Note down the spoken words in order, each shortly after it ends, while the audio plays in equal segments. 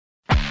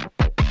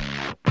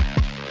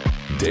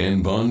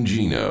Dan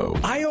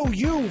Bongino. I owe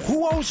you.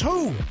 Who owes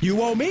who?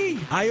 You owe me.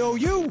 I owe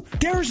you.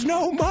 There's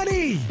no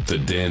money. The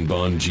Dan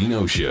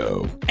Bongino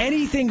Show.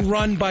 Anything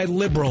run by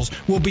liberals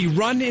will be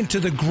run into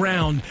the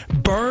ground,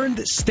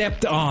 burned,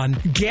 stepped on,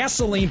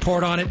 gasoline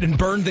poured on it, and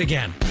burned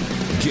again.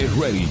 Get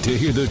ready to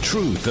hear the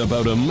truth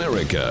about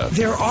America.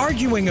 They're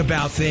arguing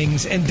about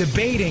things and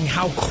debating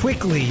how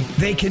quickly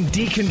they can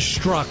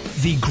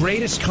deconstruct the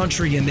greatest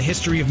country in the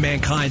history of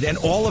mankind and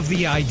all of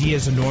the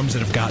ideas and norms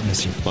that have gotten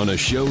us here. On a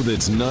show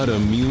that's not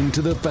immune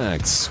to the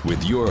facts,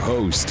 with your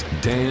host,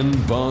 Dan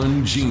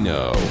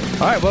Bongino.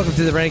 All right, welcome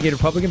to the Renegade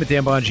Republican with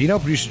Dan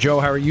Bongino. Producer Joe,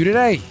 how are you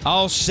today?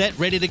 All set,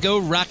 ready to go,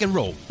 rock and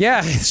roll.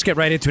 Yeah, let's get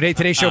right into it.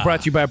 Today's show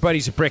brought to you by our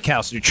buddies at Brick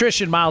House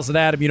Nutrition. Miles and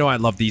Adam, you know I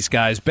love these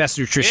guys. Best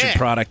nutrition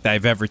product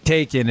I've ever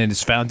taken in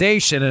its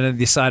foundation, and then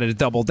decided to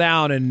double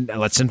down and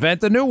let's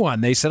invent a new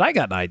one. They said, I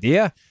got an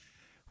idea.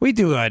 We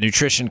do a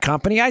nutrition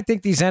company. I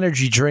think these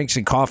energy drinks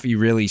and coffee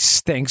really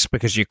stinks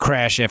because you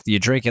crash after you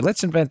drink it.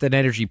 Let's invent an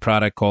energy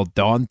product called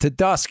Dawn to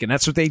Dusk, and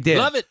that's what they did.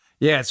 Love it.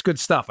 Yeah, it's good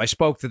stuff. I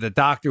spoke to the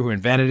doctor who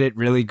invented it.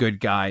 Really good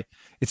guy.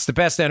 It's the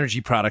best energy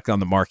product on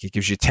the market. It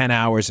gives you 10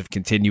 hours of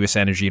continuous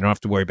energy. You don't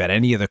have to worry about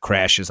any of the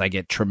crashes. I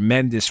get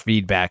tremendous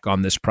feedback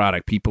on this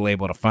product. People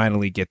able to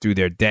finally get through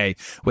their day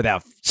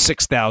without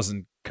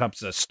 6,000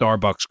 cups of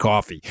Starbucks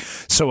coffee.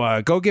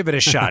 So go give it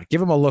a shot. Give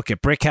them a look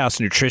at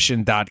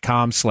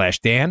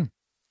brickhousenutrition.com/Dan.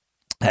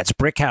 That's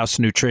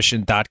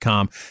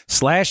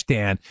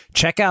brickhousenutrition.com/Dan.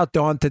 Check out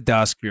Dawn to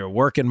Dusk. You're a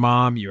working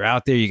mom. You're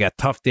out there. You got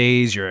tough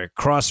days. You're a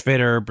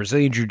CrossFitter,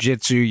 Brazilian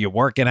Jiu-Jitsu. You're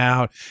working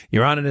out.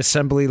 You're on an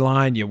assembly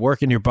line. You're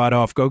working your butt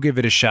off. Go give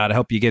it a shot.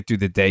 Help you get through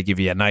the day. Give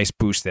you a nice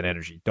boost in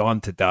energy.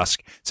 Dawn to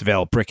Dusk. It's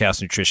available at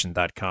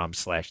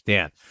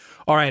brickhousenutrition.com/Dan.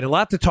 All right, a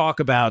lot to talk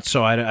about,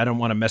 so I don't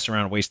want to mess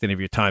around and waste any of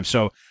your time.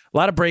 So a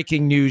lot of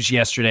breaking news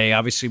yesterday.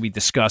 Obviously, we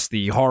discussed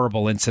the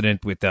horrible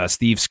incident with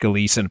Steve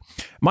Scalise. And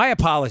my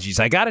apologies.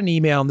 I got an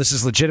email, and this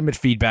is legitimate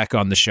feedback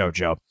on the show,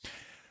 Joe.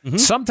 Mm-hmm.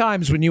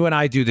 Sometimes when you and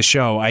I do the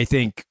show, I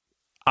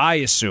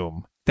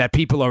assume that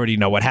people already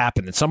know what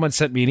happened. And someone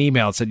sent me an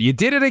email and said, you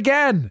did it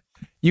again.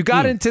 You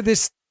got into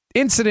this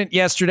incident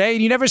yesterday,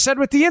 and you never said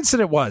what the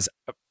incident was.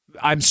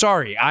 I'm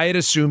sorry. I had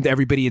assumed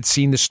everybody had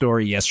seen the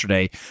story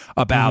yesterday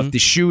about the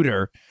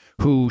shooter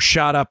who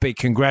shot up a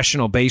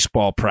congressional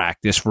baseball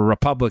practice for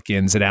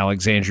Republicans in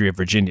Alexandria,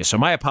 Virginia. So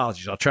my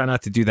apologies. I'll try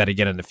not to do that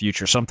again in the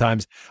future.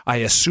 Sometimes I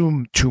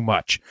assume too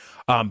much.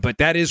 But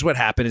that is what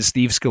happened. Is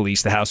Steve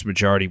Scalise, the House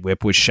Majority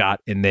Whip, was shot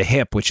in the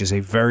hip, which is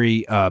a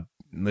very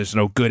there's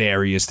no good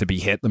areas to be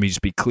hit. Let me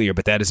just be clear.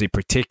 But that is a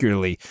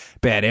particularly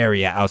bad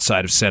area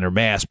outside of center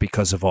mass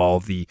because of all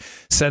the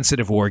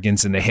sensitive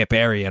organs in the hip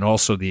area and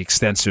also the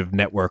extensive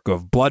network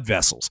of blood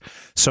vessels.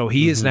 So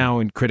he is now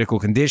in critical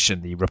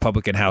condition, the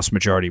Republican House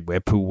Majority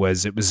Whip, it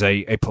was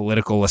a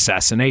political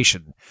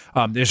assassination.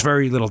 There's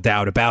very little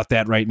doubt about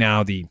that right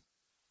now. The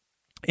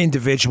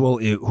individual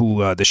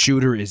who the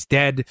shooter is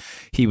dead.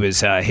 He was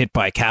hit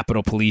by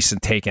Capitol Police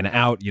and taken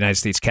out. United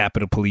States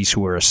Capitol Police,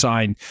 who were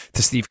assigned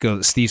to Steve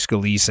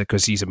Scalise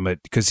because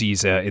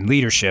he's in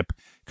leadership.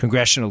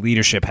 Congressional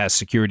leadership has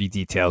security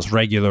details.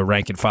 Regular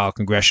rank and file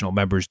congressional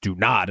members do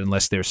not,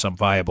 unless there's some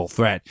viable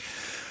threat.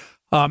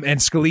 And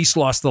Scalise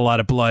lost a lot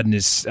of blood and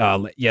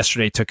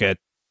yesterday took a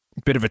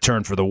bit of a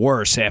turn for the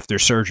worse after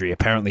surgery.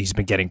 Apparently, he's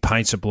been getting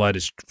pints of blood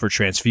for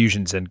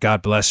transfusions, and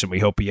God bless him. We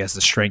hope he has the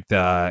strength.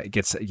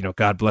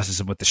 God blesses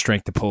him with the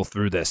strength to pull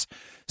through this.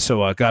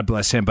 So God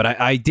bless him. But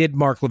I did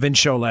Mark Levin's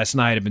show last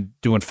night. I've been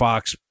doing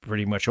Fox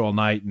pretty much all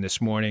night and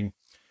this morning.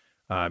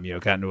 Got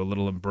into a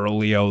little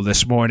imbroglio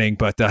this morning.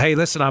 But hey,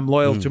 listen, I'm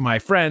loyal to my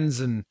friends,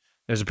 and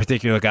there's a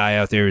particular guy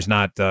out there who's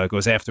not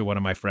goes after one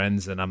of my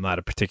friends, and I'm not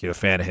a particular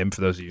fan of him.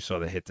 For those of you who saw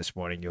the hit this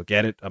morning, you'll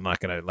get it. I'm not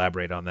going to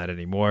elaborate on that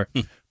anymore.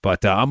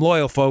 But I'm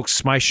loyal, folks.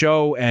 It's my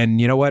show,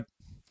 and you know what?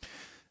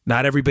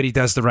 Not everybody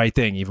does the right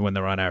thing, even when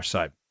they're on our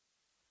side.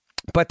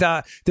 But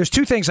there's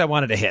two things I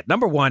wanted to hit.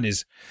 Number one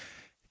is,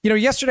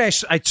 yesterday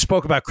I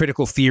spoke about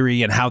critical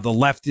theory and how the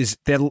left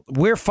that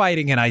we're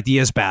fighting an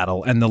ideas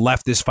battle, and the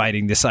left is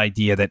fighting this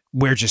idea that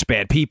we're just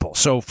bad people.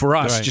 So for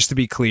us, just to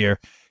be clear,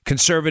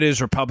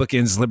 conservatives,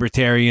 Republicans,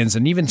 libertarians,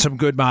 and even some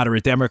good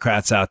moderate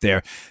Democrats out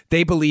there,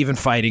 they believe in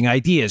fighting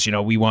ideas.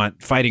 We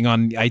want fighting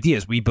on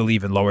ideas. We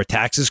believe in lower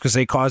taxes because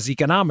they cause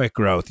economic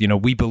growth.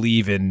 We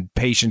believe in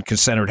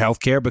patient-centered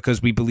healthcare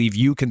because we believe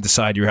you can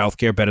decide your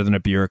healthcare better than a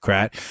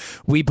bureaucrat.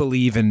 We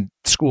believe in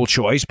school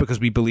choice because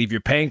we believe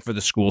you're paying for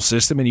the school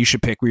system and you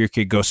should pick where your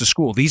kid goes to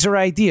school. These are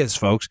ideas,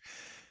 folks.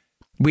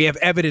 We have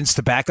evidence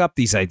to back up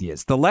these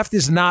ideas. The left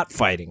is not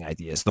fighting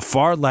ideas. The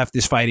far left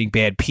is fighting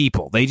bad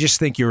people. They just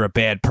think you're a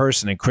bad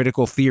person, and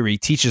critical theory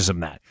teaches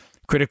them that.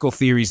 Critical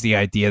theory is the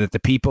idea that the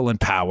people in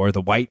power, the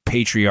white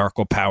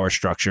patriarchal power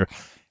structure,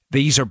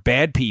 these are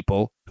bad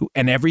people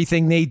and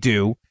everything they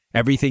do,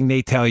 everything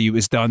they tell you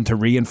is done to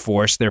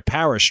reinforce their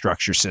power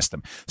structure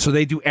system. So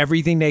they do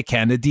everything they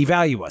can to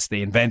devalue us.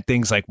 They invent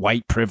things like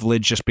white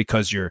privilege just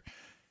because you're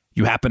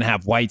you happen to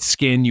have white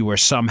skin, you are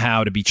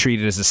somehow to be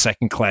treated as a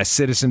second-class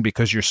citizen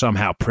because you're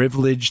somehow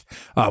privileged,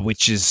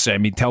 which is,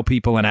 tell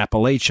people in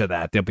Appalachia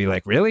that. They'll be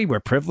like, really? We're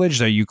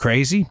privileged? Are you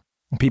crazy?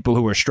 People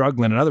who are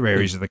struggling in other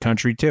areas of the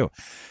country, too.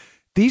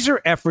 These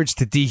are efforts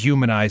to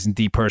dehumanize and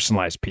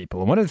depersonalize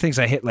people. And one of the things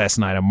I hit last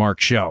night on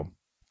Mark's show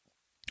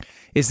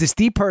is this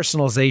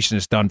depersonalization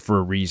is done for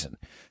a reason.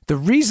 The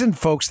reason,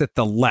 folks, that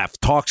the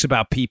left talks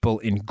about people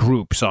in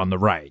groups on the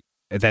right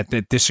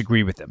that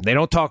disagree with them.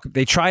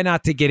 They try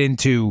not to get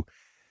into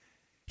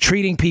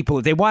treating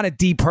people, they want to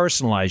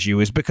depersonalize you,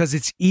 is because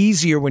it's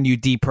easier when you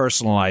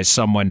depersonalize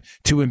someone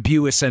to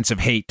imbue a sense of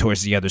hate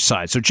towards the other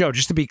side. So, Joe,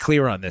 just to be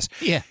clear on this,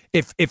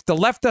 if the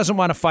left doesn't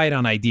want to fight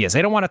on ideas,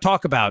 they don't want to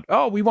talk about,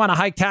 we want to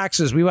hike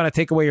taxes, we want to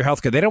take away your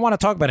health care. They don't want to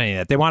talk about any of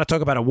that. They want to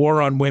talk about a war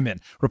on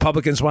women.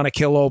 Republicans want to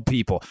kill old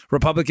people.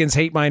 Republicans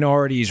hate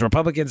minorities.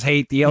 Republicans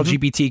hate the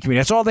LGBT community.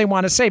 That's all they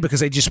want to say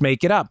because they just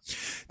make it up.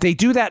 They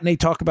do that and they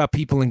talk about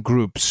people in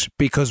groups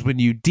because when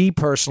you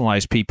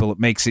depersonalize people, it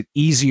makes it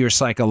easier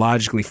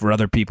psychologically for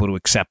other people to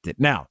accept it.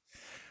 Now,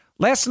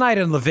 last night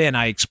in Levin,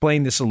 I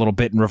explained this a little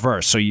bit in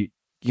reverse. So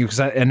because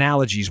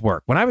analogies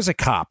work. When I was a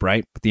cop,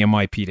 right, with the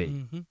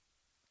NYPD,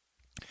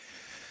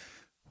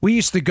 we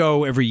used to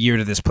go every year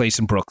to this place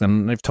in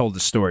Brooklyn. I've told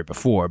this story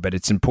before, but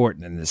it's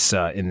important in this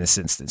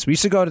instance. We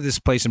used to go to this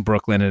place in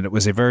Brooklyn, and it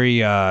was a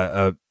very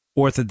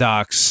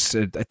Orthodox.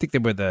 I think they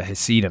were the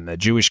Hasidim, the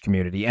Jewish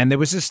community, and there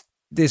was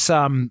this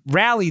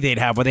rally they'd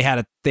have where they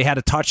had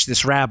to touch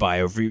this rabbi,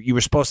 or you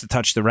were supposed to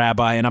touch the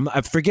rabbi. And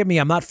forgive me,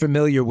 I'm not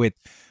familiar with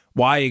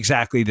why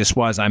exactly this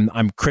was.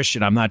 I'm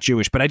Christian, I'm not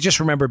Jewish, but I just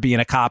remember being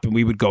a cop and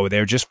we would go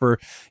there just for,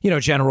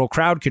 general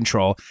crowd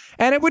control.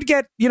 And it would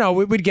get,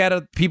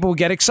 people would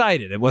get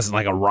excited. It wasn't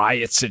like a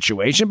riot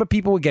situation, but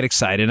people would get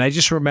excited. And I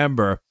just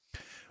remember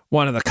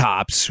one of the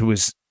cops who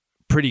was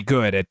pretty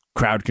good at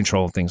crowd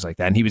control and things like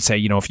that. And he would say,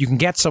 if you can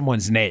get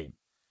someone's name,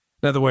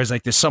 in other words,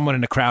 like there's someone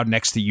in the crowd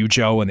next to you,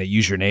 Joe, and they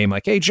use your name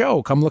like, hey,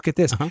 Joe, come look at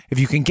this. If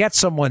you can get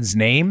someone's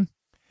name,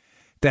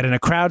 that in a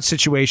crowd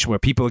situation where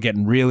people are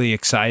getting really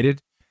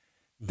excited,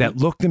 that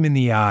look them in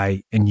the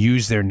eye and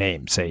use their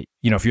name. Say,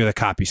 if you're the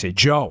cop, you say,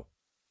 Joe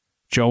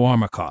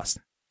Armacost,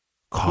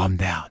 calm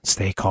down,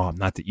 stay calm.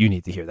 Not that you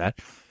need to hear that.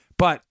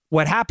 But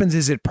what happens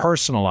is it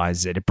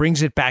personalizes it. It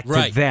brings it back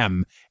to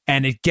them,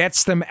 and it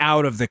gets them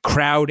out of the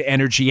crowd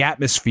energy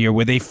atmosphere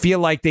where they feel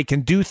like they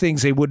can do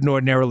things they wouldn't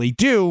ordinarily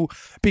do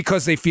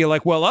because they feel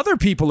like, well, other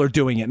people are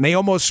doing it, and they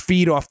almost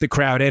feed off the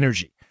crowd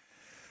energy.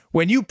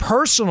 When you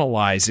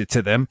personalize it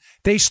to them,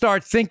 they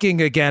start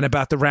thinking again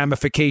about the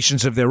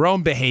ramifications of their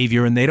own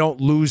behavior, and they don't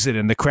lose it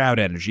in the crowd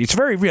energy. It's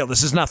very real.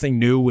 This is nothing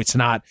new. It's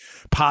not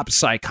pop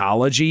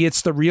psychology.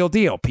 It's the real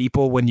deal.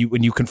 People, when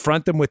you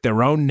confront them with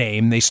their own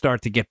name, they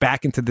start to get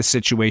back into the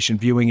situation,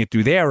 viewing it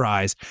through their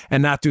eyes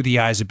and not through the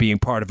eyes of being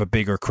part of a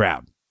bigger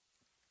crowd.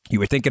 You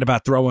were thinking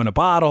about throwing a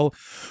bottle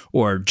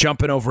or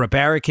jumping over a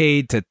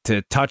barricade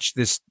to touch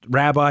this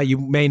rabbi, you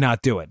may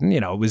not do it. And,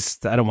 it was,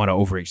 I don't want to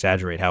over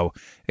exaggerate how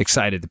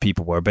excited the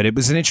people were, but it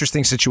was an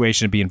interesting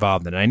situation to be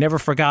involved in. And I never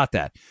forgot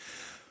that.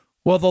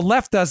 Well, the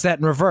left does that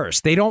in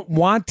reverse. They don't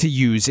want to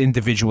use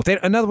individual.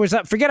 In other words,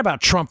 forget about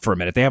Trump for a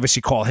minute. They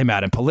obviously call him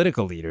out in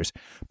political leaders,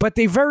 but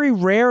they very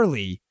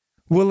rarely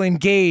will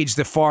engage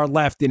the far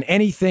left in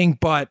anything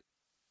but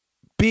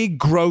big,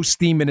 gross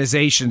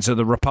demonizations of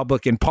the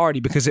Republican Party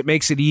because it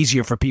makes it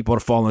easier for people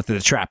to fall into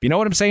the trap. You know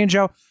what I'm saying,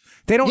 Joe?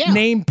 They don't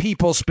name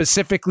people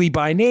specifically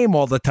by name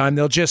all the time.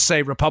 They'll just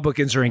say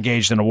Republicans are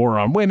engaged in a war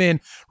on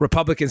women.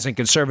 Republicans and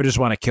conservatives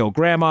want to kill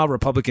grandma.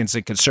 Republicans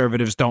and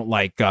conservatives don't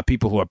like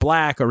people who are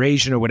black or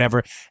Asian or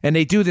whatever. And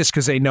they do this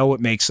because they know it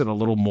makes it a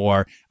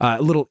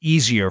little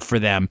easier for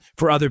them,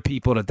 for other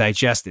people to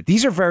digest it.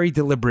 These are very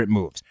deliberate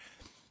moves.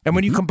 And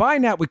when you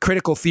combine that with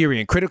critical theory,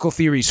 and critical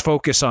theories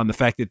focus on the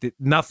fact that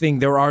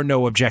there are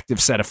no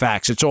objective set of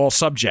facts. It's all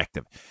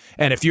subjective.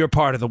 And if you're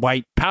part of the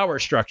white power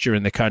structure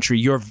in the country,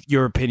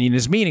 your opinion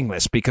is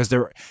meaningless because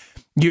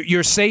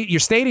you're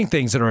stating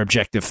things that are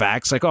objective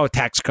facts, like,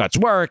 tax cuts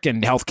work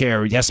and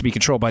healthcare has to be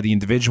controlled by the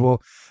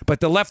individual.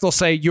 But the left will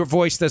say your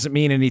voice doesn't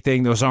mean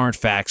anything. Those aren't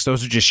facts.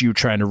 Those are just you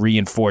trying to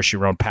reinforce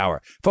your own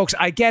power. Folks,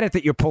 I get it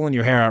that you're pulling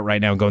your hair out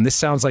right now and going, this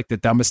sounds like the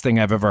dumbest thing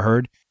I've ever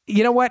heard.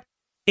 You know what?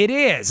 It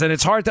is, and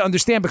it's hard to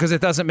understand because it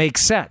doesn't make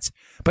sense.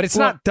 But it's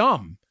not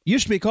dumb.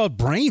 Used to be called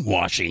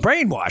brainwashing.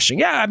 Brainwashing,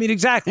 yeah,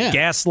 exactly. Yeah.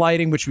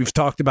 Gaslighting, which we've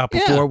talked about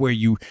before, where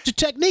it's a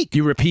technique.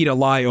 You repeat a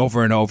lie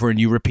over and over, and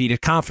you repeat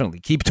it confidently.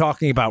 Keep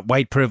talking about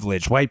white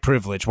privilege,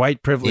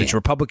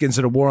 Republicans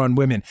at a war on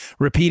women.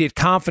 Repeat it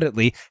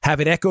confidently,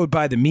 have it echoed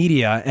by the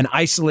media, and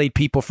isolate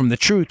people from the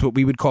truth, what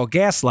we would call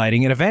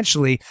gaslighting. And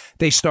eventually,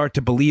 they start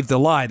to believe the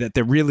lie that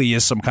there really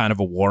is some kind of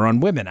a war on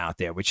women out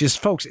there, which is,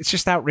 folks, it's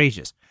just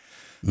outrageous.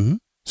 Mm-hmm.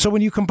 So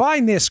when you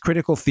combine this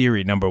critical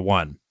theory, number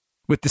one,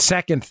 with the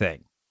second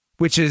thing,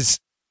 which is,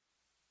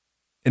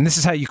 and this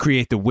is how you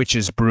create the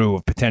witch's brew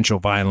of potential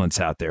violence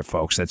out there,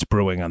 folks, that's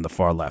brewing on the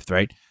far left,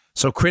 right?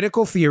 So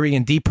critical theory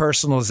and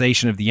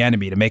depersonalization of the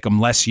enemy to make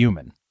him less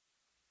human,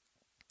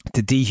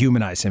 to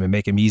dehumanize him and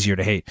make him easier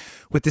to hate.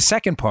 With the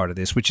second part of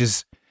this, which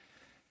is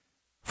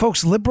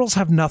Folks, liberals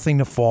have nothing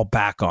to fall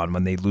back on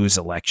when they lose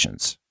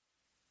elections.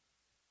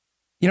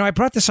 You know, I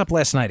brought this up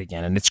last night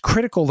again, and it's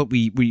critical that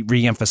we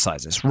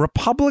reemphasize this.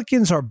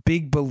 Republicans are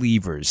big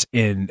believers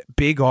in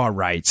big R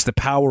rights, the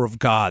power of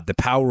God, the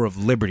power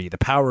of liberty, the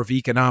power of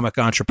economic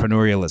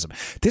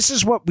entrepreneurialism. This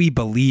is what we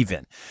believe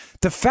in.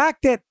 The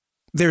fact that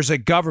there's a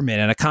government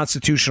and a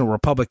constitutional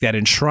republic that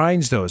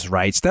enshrines those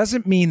rights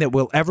doesn't mean that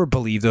we'll ever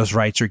believe those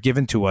rights are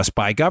given to us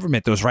by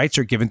government. Those rights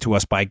are given to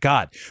us by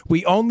God.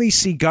 We only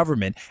see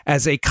government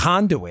as a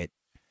conduit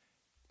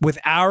with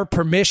our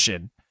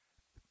permission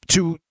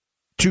to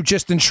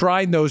just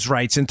enshrine those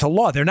rights into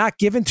law. They're not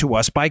given to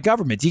us by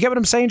government. Do you get what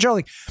I'm saying, Joe?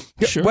 Like,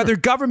 sure. Whether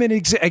government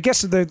exists, I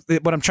guess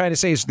what I'm trying to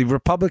say is the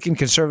Republican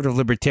conservative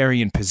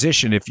libertarian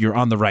position, if you're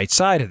on the right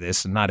side of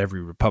this, and not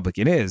every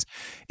Republican is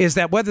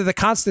that whether the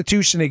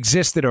Constitution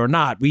existed or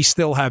not, we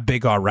still have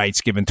big R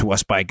rights given to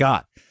us by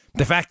God.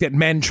 The fact that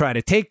men try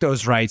to take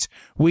those rights,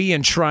 we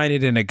enshrine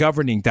it in a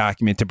governing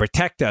document to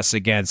protect us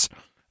against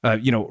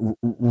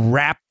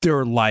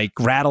raptor-like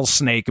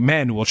rattlesnake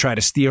men who will try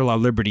to steal our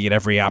liberty at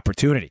every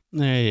opportunity.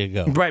 There you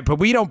go. Right, but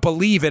we don't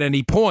believe at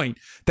any point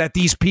that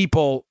these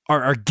people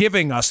are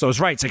giving us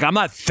those rights. Like, I'm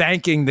not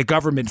thanking the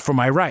government for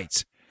my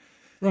rights.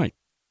 Right.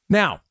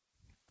 Now,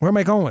 where am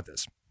I going with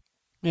this?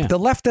 Yeah. The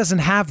left doesn't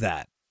have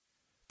that.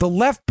 The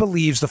left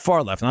believes, the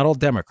far left, not all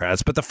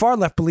Democrats, but the far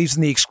left believes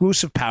in the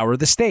exclusive power of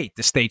the state.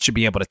 The state should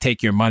be able to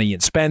take your money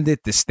and spend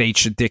it. The state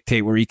should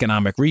dictate where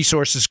economic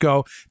resources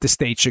go. The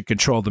state should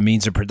control the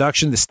means of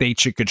production. The state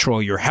should control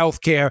your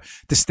health care.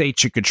 The state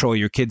should control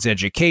your kids'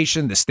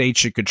 education. The state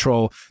should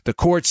control the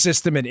court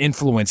system and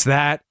influence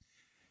that.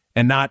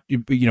 And not,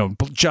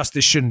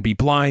 justice shouldn't be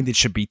blind. It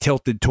should be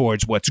tilted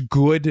towards what's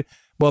good.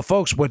 Well,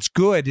 folks, what's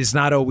good is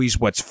not always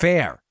what's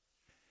fair.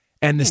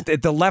 And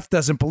the left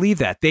doesn't believe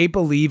that. They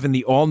believe in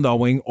the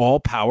all-knowing,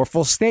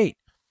 all-powerful state.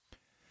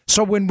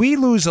 So when we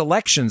lose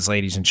elections,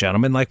 ladies and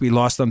gentlemen, like we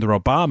lost under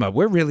Obama,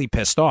 we're really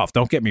pissed off.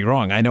 Don't get me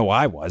wrong. I know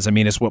I was. I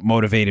mean, it's what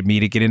motivated me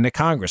to get into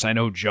Congress. I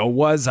know Joe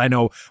was. I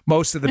know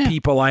most of the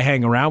people I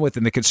hang around with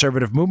in the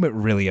conservative movement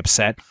were really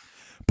upset.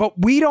 But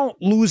we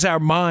don't lose our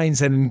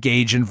minds and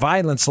engage in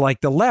violence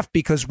like the left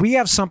because we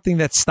have something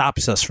that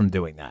stops us from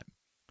doing that.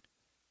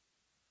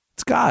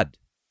 It's God.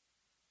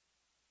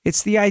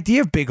 It's the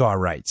idea of big R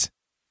rights.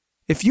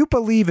 If you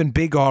believe in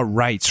big R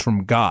rights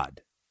from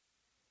God,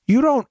 you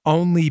don't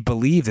only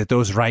believe that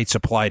those rights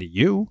apply to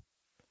you.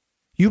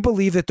 You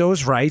believe that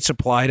those rights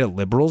apply to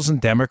liberals and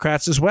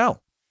Democrats as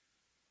well.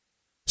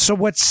 So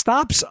what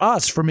stops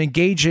us from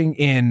engaging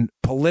in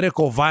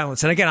political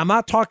violence, and again, I'm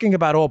not talking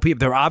about all people.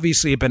 There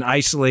obviously have been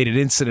isolated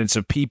incidents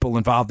of people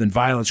involved in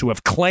violence who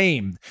have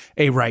claimed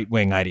a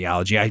right-wing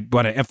ideology. I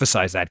want to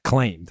emphasize that,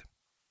 claimed.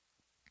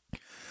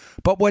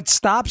 But what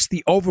stops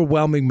the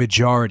overwhelming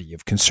majority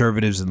of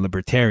conservatives and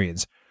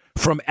libertarians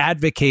from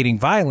advocating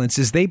violence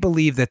is they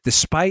believe that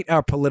despite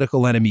our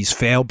political enemies'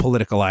 failed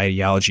political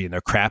ideology and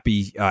their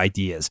crappy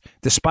ideas,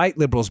 despite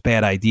liberals'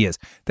 bad ideas,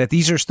 that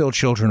these are still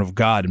children of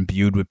God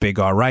imbued with big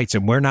R rights,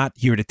 and we're not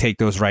here to take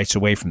those rights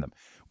away from them.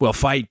 We'll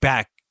fight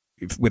back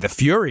with a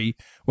fury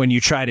when you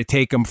try to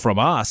take them from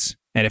us.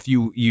 And if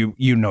you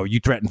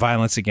threaten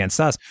violence against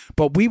us,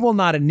 but we will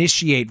not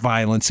initiate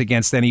violence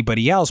against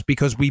anybody else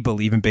because we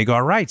believe in big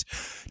R rights.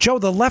 Joe,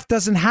 the left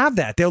doesn't have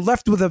that. They're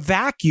left with a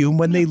vacuum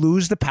when they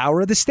lose the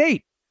power of the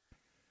state.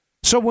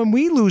 So when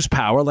we lose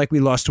power, like we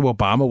lost to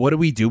Obama, what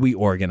do? We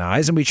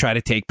organize and we try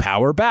to take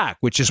power back,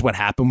 which is what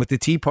happened with the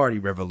Tea Party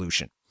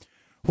revolution.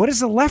 What does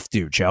the left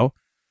do, Joe?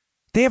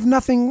 They have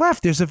nothing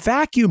left. There's a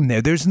vacuum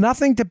there. There's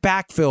nothing to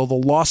backfill the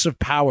loss of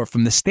power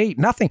from the state.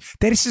 Nothing.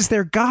 This is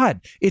their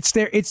God. It's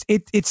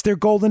their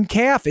golden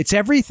calf. It's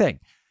everything.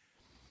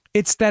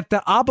 It's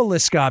the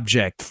obelisk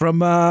object from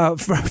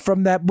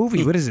that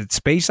movie. What is it?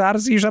 Space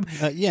Odyssey or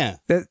something?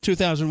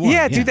 2001.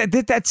 Yeah, dude,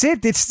 that's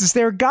it. It's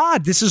their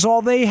God. This is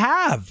all they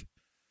have.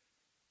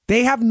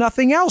 They have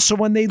nothing else. So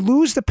when they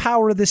lose the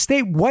power of the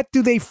state, what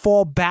do they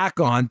fall back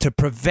on to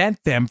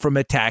prevent them from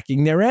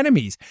attacking their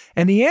enemies?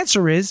 And the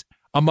answer is,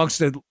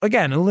 amongst, a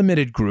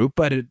limited group,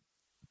 but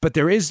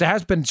there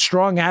has been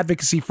strong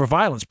advocacy for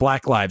violence.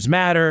 Black Lives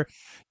Matter.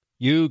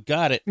 You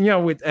got it.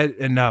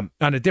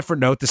 On a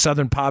different note, the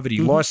Southern Poverty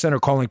Law Center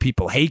calling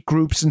people hate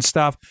groups and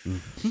stuff.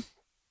 Mm-hmm.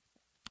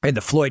 And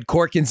the Floyd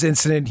Corkins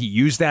incident, he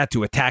used that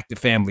to attack the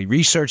Family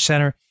Research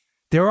Center.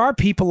 There are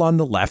people on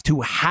the left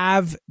who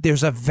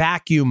there's a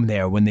vacuum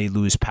there when they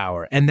lose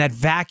power, and that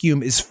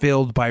vacuum is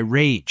filled by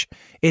rage.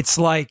 It's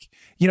like,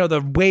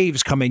 the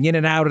waves coming in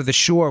and out of the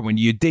shore when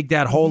you dig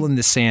that hole in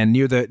the sand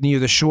near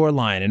the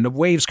shoreline, and the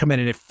waves come in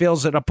and it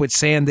fills it up with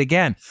sand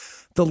again.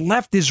 The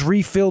left is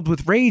refilled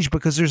with rage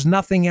because there's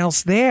nothing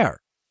else there.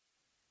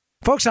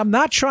 Folks, I'm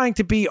not trying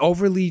to be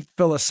overly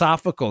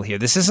philosophical here.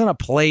 This isn't a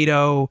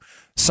Plato,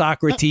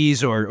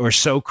 Socrates, or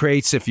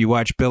Socrates if you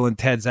watch Bill and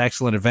Ted's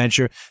Excellent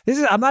Adventure.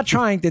 I'm not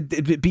trying to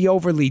be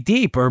overly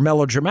deep or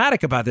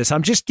melodramatic about this.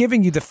 I'm just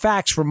giving you the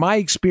facts from my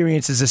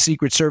experience as a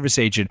Secret Service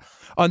agent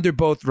under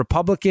both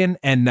Republican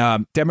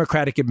and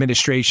Democratic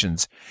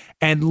administrations,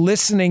 and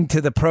listening to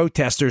the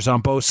protesters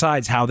on both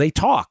sides, how they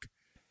talk.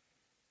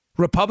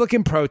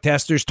 Republican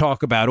protesters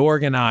talk about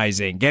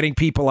organizing, getting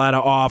people out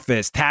of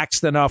office,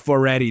 taxed enough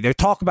already. They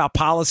talk about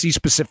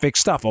policy-specific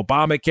stuff.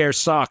 Obamacare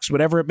sucks,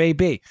 whatever it may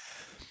be.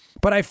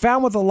 But I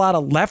found with a lot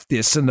of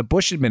leftists in the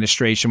Bush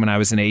administration when I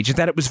was an agent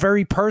that it was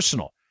very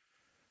personal.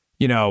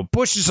 You know,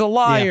 Bush is a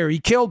liar. Yeah. He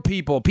killed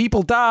people.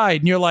 People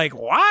died. And you're like,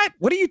 what?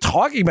 What are you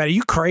talking about? Are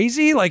you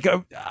crazy? Like,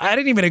 I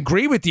didn't even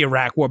agree with the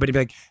Iraq war. But he'd be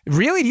like,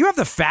 really? Do you have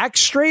the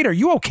facts straight? Are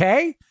you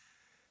okay?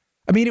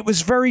 I mean, it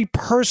was very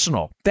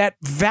personal. That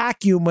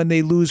vacuum when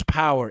they lose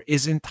power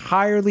is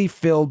entirely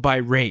filled by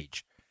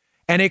rage.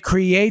 And it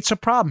creates a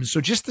problem.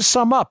 So just to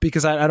sum up,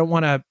 because I don't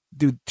want to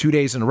do 2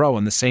 days in a row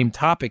on the same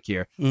topic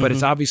here, but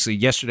it's obviously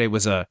yesterday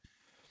was a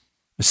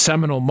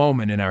seminal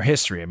moment in our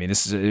history. I mean,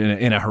 this is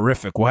in a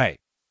horrific way.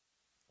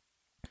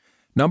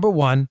 Number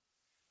one,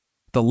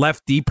 the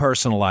left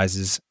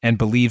depersonalizes and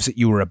believes that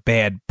you are a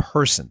bad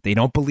person. They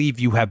don't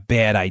believe you have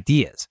bad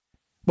ideas.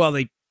 Well,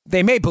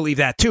 they may believe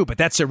that too, but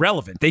that's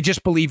irrelevant. They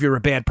just believe you're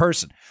a bad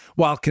person.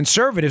 While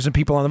conservatives and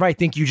people on the right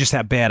think you just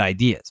have bad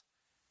ideas.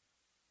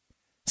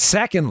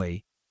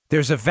 Secondly,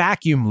 there's a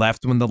vacuum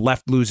left when the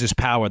left loses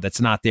power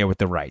that's not there with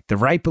the right. The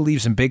right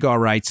believes in big R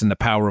rights and the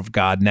power of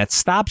God, and that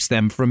stops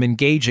them from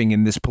engaging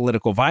in this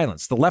political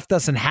violence. The left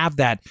doesn't have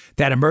that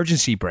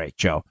emergency brake,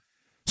 Joe.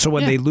 So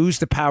when they lose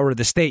the power of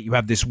the state, you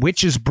have this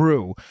witch's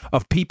brew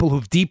of people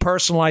who've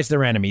depersonalized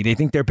their enemy. They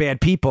think they're bad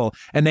people,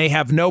 and they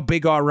have no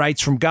big R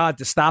rights from God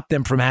to stop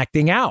them from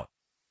acting out.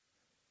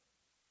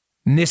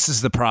 And this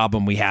is the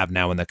problem we have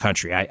now in the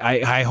country.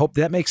 I hope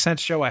that makes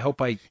sense, Joe.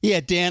 Yeah,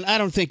 Dan, I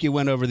don't think you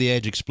went over the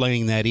edge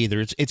explaining that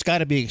either. It's got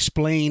to be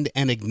explained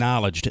and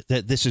acknowledged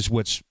that this is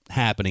what's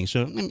happening.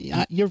 So I mean,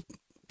 you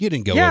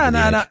didn't go over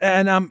the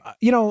edge.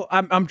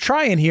 I'm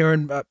trying here,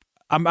 and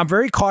I'm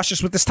very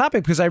cautious with this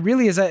topic because I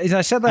really, as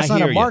I said last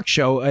night on Mark's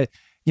show, I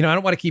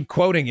don't want to keep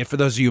quoting it for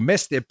those of you who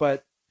missed it,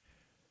 but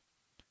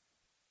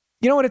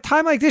at a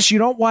time like this, you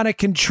don't want to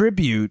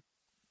contribute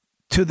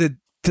to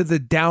the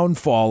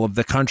downfall of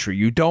the country.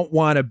 You don't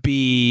want to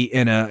be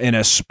in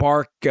a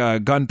spark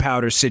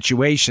gunpowder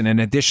situation, an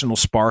additional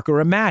spark or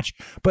a match.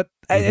 But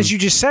as you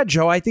just said,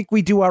 Joe, I think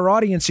we do our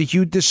audience a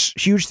huge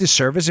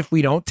disservice if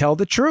we don't tell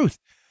the truth.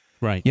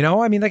 Right.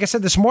 I mean, like I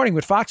said this morning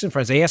with Fox and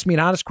Friends, they asked me an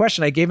honest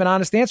question. I gave an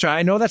honest answer.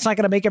 I know that's not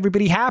going to make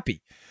everybody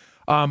happy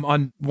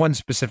on one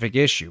specific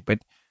issue, but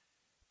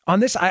on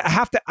this,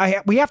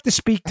 we have to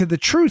speak to the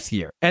truth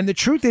here. And the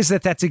truth is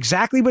that that's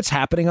exactly what's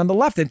happening on the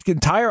left. The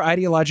entire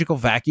ideological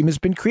vacuum has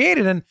been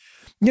created. And,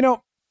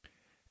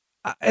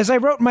 as I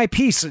wrote in my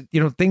piece,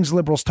 things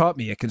liberals taught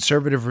me, a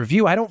conservative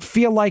review, I don't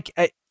feel like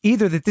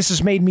either that this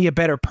has made me a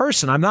better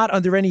person. I'm not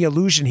under any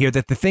illusion here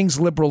that the things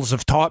liberals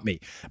have taught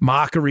me,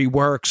 mockery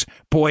works,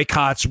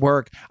 boycotts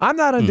work. I'm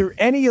not under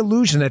any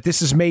illusion that this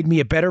has made me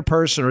a better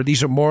person or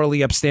these are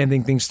morally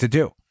upstanding things to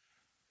do.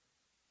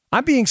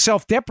 I'm being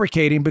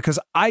self-deprecating because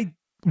I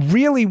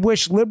really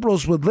wish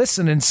liberals would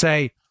listen and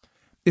say,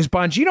 is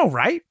Bongino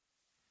right?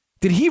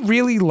 Did he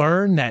really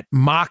learn that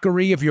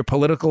mockery of your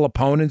political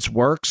opponents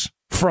works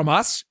from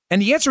us?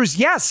 And the answer is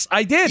yes,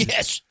 I did.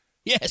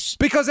 Yes.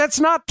 Because that's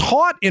not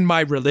taught in my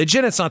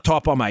religion. It's not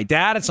taught by my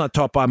dad. It's not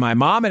taught by my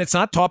mom. And it's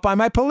not taught by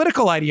my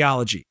political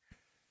ideology.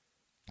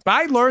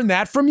 I learned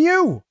that from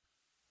you.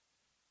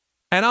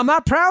 And I'm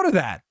not proud of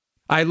that.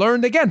 I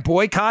learned, again,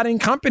 boycotting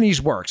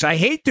companies works. I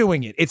hate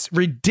doing it. It's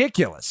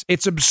ridiculous.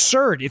 It's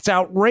absurd. It's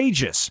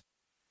outrageous.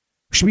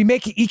 We should be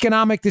making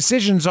economic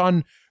decisions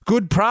on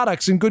good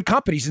products and good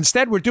companies.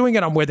 Instead, we're doing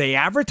it on where they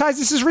advertise.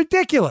 This is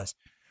ridiculous.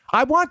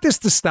 I want this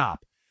to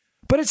stop.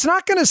 But it's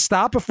not going to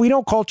stop if we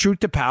don't call truth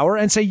to power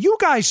and say, you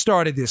guys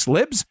started this,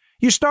 libs.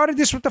 You started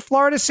this with the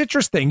Florida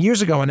citrus thing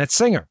years ago and that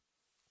singer.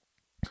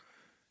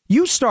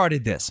 You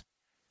started this.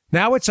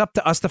 Now it's up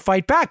to us to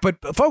fight back. But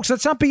folks,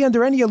 let's not be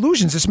under any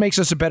illusions. This makes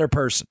us a better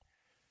person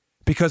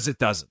because it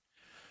doesn't.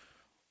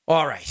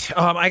 All right.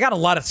 I got a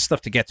lot of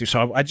stuff to get to,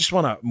 so I just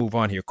want to move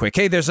on here quick.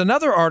 Hey, there's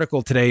another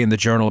article today in the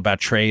Journal about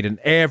trade, and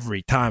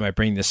every time I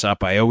bring this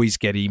up, I always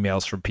get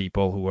emails from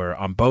people who are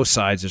on both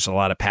sides. There's a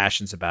lot of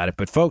passions about it.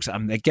 But folks,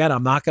 I'm not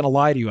going to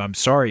lie to you. I'm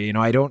sorry.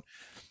 I don't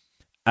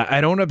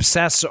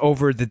obsess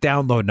over the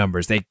download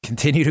numbers. They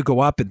continue to go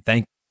up, and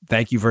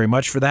thank you very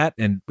much for that.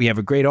 And we have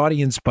a great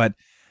audience, but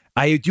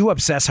I do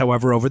obsess,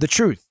 however, over the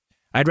truth.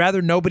 I'd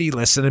rather nobody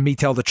listen and me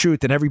tell the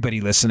truth than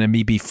everybody listen and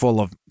me be full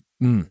of,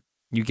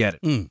 you get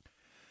it.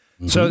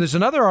 Mm-hmm. So there's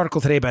another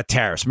article today about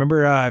tariffs.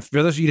 Remember,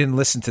 for those of you who didn't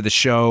listen to the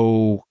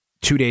show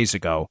 2 days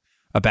ago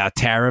about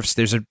tariffs,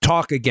 there's a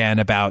talk again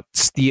about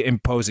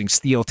imposing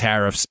steel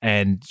tariffs,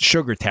 and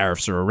sugar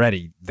tariffs are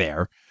already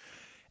there.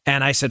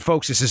 And I said,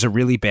 folks, this is a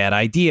really bad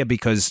idea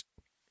because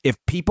if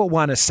people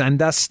want to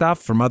send us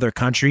stuff from other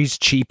countries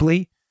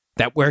cheaply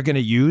that we're going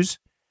to use,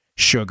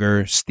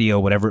 sugar,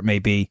 steel, whatever it may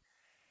be,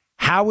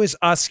 how is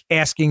us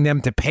asking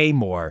them to pay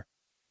more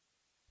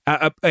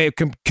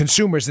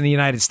consumers in the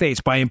United States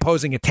by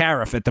imposing a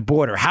tariff at the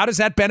border? How does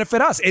that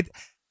benefit us?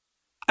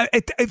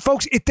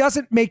 Folks, it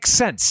doesn't make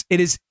sense. It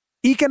is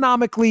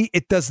economically,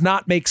 it does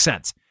not make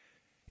sense.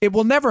 It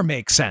will never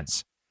make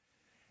sense.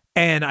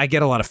 And I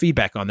get a lot of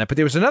feedback on that. But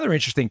there was another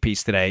interesting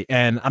piece today,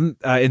 and I'm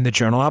in the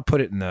Journal. I'll put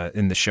it in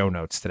the show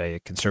notes today, a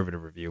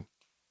conservative review,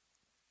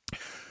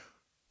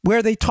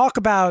 where they talk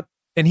about,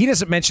 and he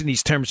doesn't mention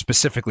these terms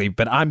specifically,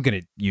 but I'm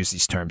going to use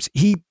these terms.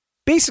 He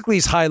basically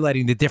is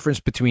highlighting the difference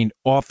between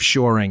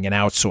offshoring and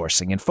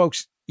outsourcing. And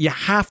folks, you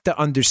have to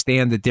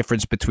understand the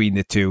difference between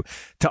the two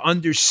to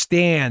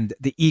understand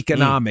the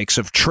economics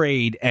of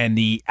trade and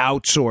the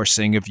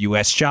outsourcing of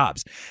U.S.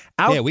 jobs.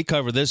 We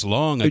covered this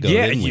long ago.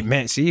 Yeah, didn't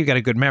we? See, you got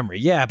a good memory.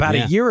 Yeah, about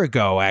a year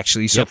ago,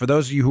 actually. So for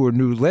those of you who are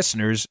new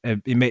listeners,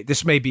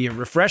 this may be a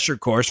refresher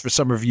course for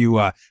some of you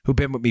who've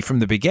been with me from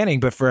the beginning.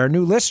 But for our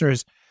new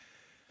listeners,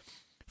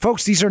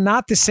 folks, these are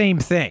not the same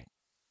thing.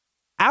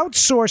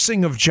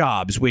 Outsourcing of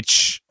jobs,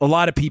 which a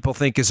lot of people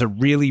think is a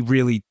really,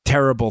 really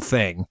terrible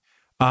thing.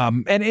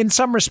 And in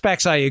some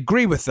respects, I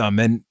agree with them,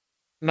 and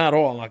not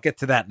all. I'll get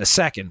to that in a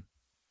second.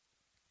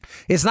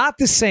 It's not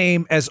the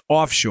same as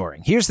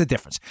offshoring. Here's the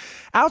difference.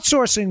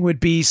 Outsourcing would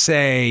be,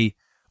 say,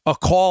 a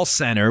call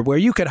center where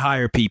you could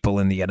hire people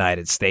in the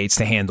United States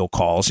to handle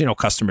calls,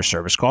 customer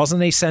service calls,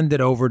 and they send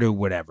it over to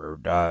whatever,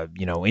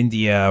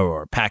 India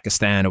or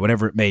Pakistan or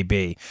whatever it may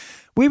be.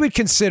 We would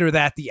consider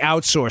that the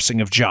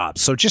outsourcing of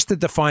jobs. So just to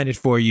define it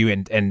for you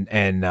and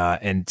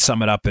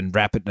sum it up and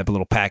wrap it in a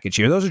little package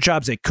here, those are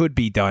jobs that could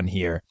be done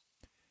here,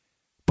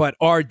 but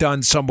are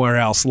done somewhere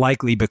else,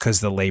 likely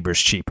because the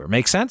labor's cheaper.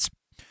 Make sense?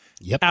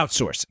 Yep.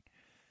 Outsourcing.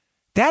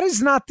 That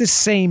is not the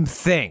same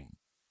thing,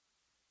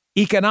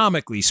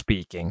 economically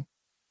speaking,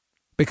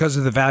 because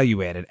of the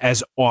value added,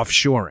 as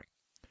offshoring.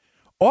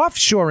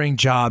 Offshoring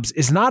jobs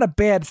is not a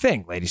bad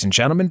thing, ladies and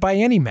gentlemen, by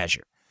any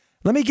measure.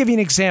 Let me give you an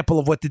example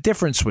of what the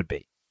difference would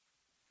be.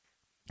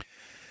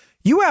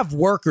 You have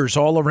workers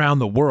all around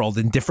the world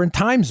in different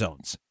time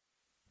zones.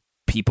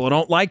 People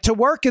don't like to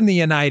work in the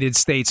United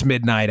States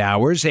midnight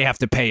hours. They have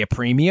to pay a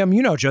premium.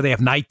 Joe, they have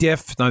night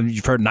diff.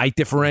 You've heard night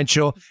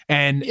differential.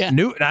 And I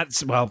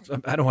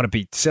don't want to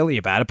be silly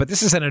about it, but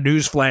this isn't a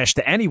news flash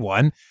to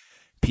anyone.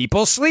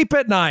 People sleep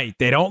at night.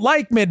 They don't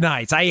like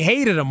midnights. I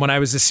hated them when I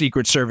was a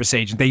Secret Service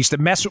agent. They used to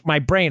mess with my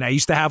brain. I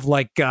used to have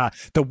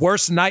the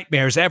worst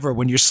nightmares ever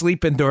when you're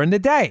sleeping during the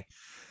day.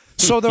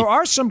 So there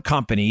are some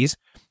companies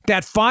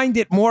that find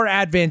it more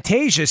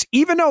advantageous,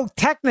 even though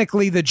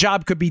technically the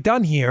job could be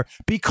done here,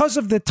 because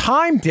of the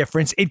time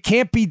difference, it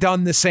can't be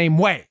done the same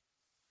way.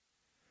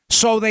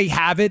 So they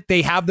have it.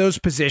 They have those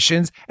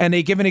positions, and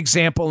they give an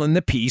example in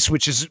the piece,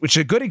 which is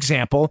a good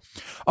example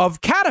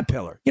of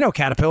Caterpillar.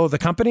 Caterpillar, the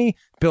company,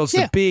 builds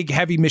the big,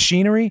 heavy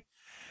machinery.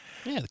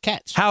 Yeah, the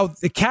cats.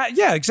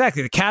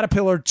 Exactly. The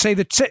Caterpillar,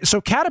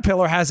 so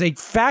Caterpillar has a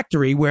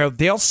factory where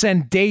they'll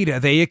send data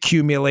they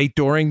accumulate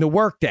during the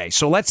workday.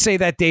 So let's say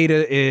that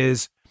data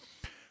is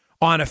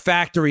on a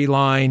factory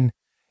line.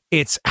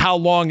 It's how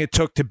long it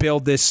took to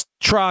build this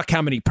truck,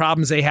 how many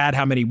problems they had,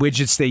 how many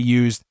widgets they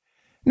used.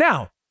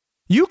 Now,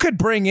 you could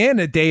bring in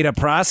a data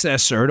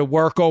processor to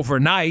work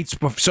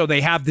overnights so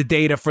they have the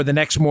data for the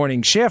next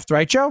morning shift,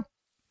 right, Joe?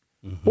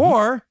 Mm-hmm.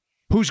 Or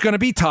who's going to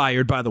be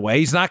tired, by the way.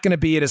 He's not going to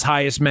be at his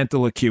highest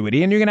mental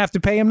acuity, and you're going to have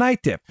to pay him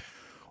night diff.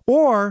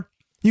 Or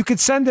you could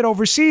send it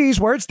overseas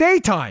where it's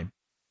daytime,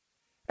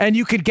 and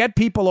you could get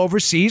people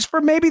overseas for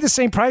maybe the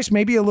same price,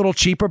 maybe a little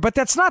cheaper, but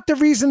that's not the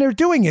reason they're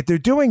doing it. They're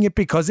doing it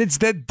because it's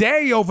the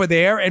day over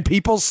there, and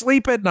people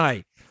sleep at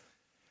night.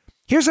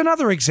 Here's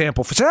another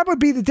example. So that would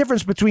be the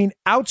difference between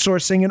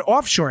outsourcing and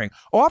offshoring.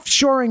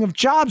 Offshoring of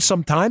jobs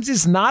sometimes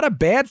is not a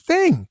bad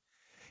thing.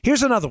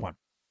 Here's another one.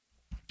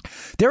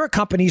 There are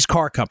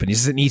car companies.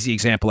 This is an easy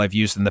example I've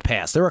used in the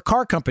past. There are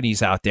car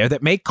companies out there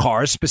that make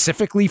cars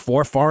specifically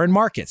for foreign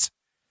markets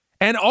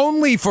and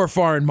only for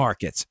foreign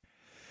markets.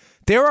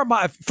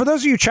 For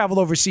those of you who travel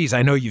overseas,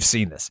 I know you've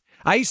seen this.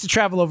 I used to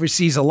travel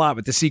overseas a lot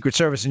with the Secret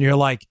Service, and you're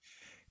like,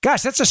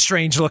 gosh, that's a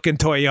strange looking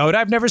Toyota.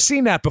 I've never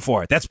seen that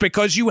before. That's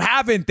because you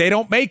haven't. They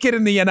don't make it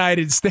in the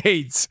United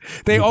States.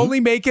 They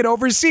only make it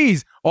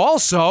overseas.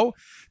 Also,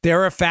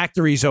 there are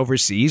factories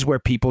overseas where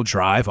people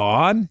drive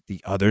on the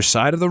other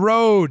side of the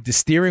road. The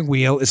steering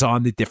wheel is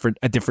on a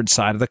different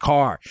side of the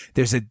car.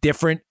 There's a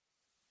different,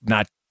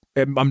 not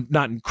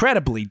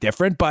incredibly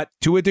different, but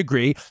to a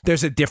degree,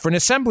 there's a different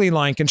assembly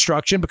line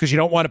construction because you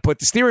don't want to put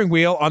the steering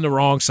wheel on the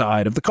wrong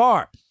side of the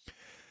car.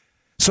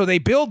 So they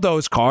build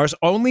those cars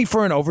only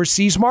for an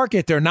overseas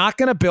market. They're not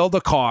going to build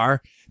a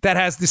car that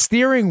has the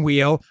steering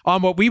wheel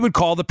on what we would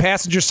call the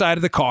passenger side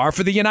of the car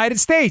for the United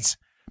States,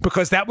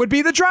 because that would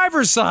be the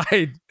driver's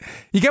side.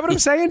 You get what I'm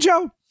saying,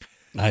 Joe?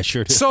 I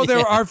sure do. So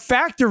there are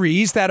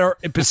factories that are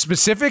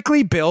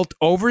specifically built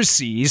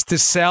overseas to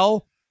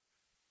sell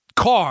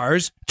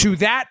cars to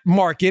that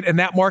market and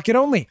that market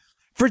only.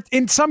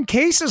 In some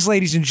cases,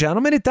 ladies and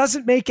gentlemen, it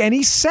doesn't make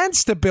any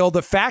sense to build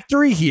a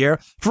factory here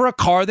for a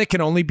car that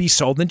can only be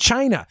sold in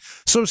China.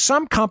 So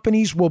some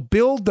companies will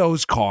build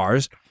those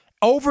cars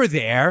over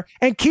there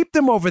and keep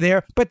them over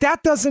there, but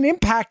that doesn't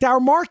impact our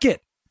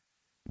market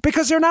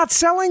because they're not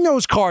selling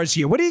those cars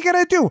here. What are you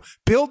going to do?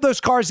 Build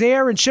those cars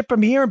there and ship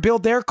them here and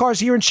build their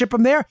cars here and ship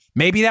them there?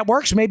 Maybe that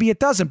works, maybe it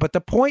doesn't. But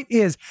the point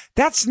is,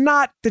 that's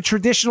not the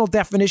traditional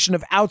definition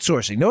of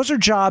outsourcing. Those are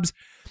jobs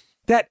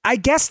that I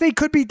guess they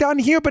could be done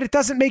here, but it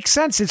doesn't make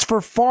sense. It's for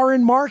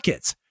foreign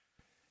markets.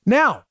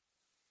 Now,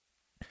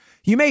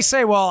 you may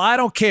say, well, I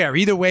don't care.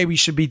 Either way, we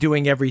should be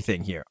doing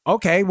everything here.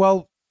 Okay,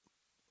 well,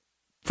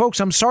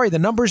 folks, I'm sorry. The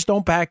numbers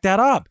don't back that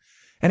up.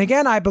 And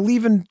again, I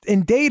believe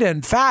in data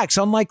and facts,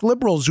 unlike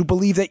liberals who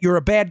believe that you're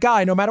a bad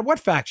guy no matter what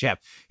facts you have.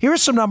 Here are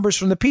some numbers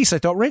from the piece I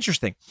thought were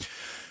interesting.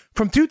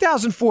 From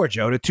 2004,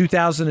 Joe, to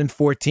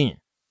 2014,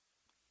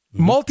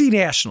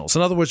 multinationals,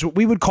 in other words, what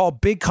we would call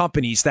big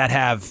companies that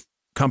have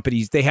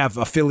they have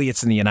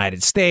affiliates in the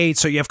United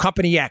States. So you have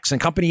Company X, and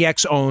Company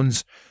X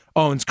owns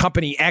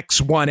Company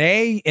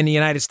X1A in the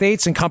United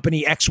States and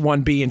Company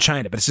X1B in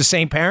China, but it's the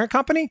same parent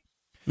company.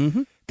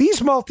 Mm-hmm.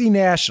 These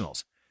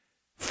multinationals,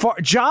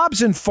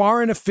 jobs in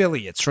foreign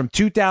affiliates from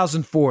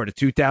 2004 to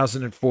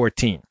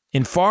 2014,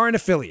 in foreign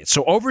affiliates,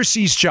 so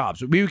overseas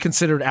jobs, what we would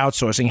consider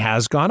outsourcing,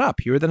 has gone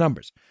up. Here are the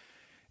numbers.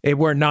 It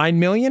were 9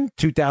 million,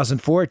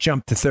 2004, it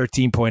jumped to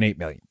 13.8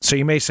 million. So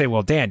you may say,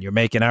 well, Dan, you're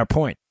making our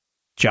point.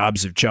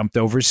 Jobs have jumped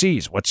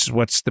overseas. What's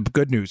the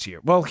good news here?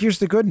 Well, here's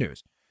the good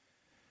news.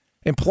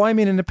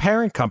 Employment in the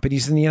parent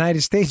companies in the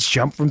United States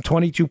jumped from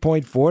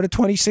 22.4 to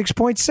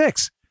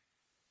 26.6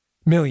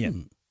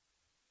 million.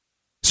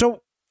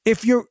 So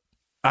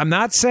I'm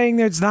not saying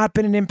there's not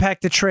been an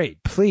impact to trade.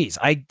 Please,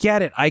 I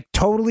get it. I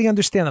totally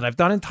understand that. I've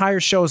done entire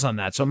shows on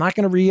that, so I'm not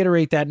going to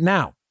reiterate that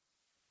now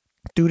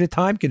due to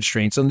time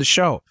constraints on the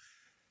show.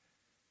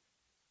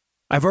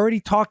 I've already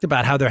talked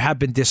about how there have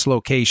been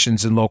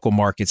dislocations in local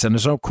markets, and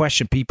there's no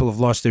question people have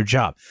lost their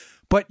job.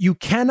 But you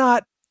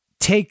cannot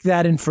take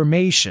that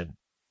information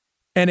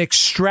and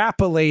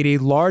extrapolate a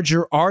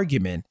larger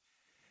argument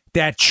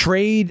that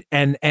trade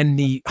and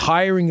the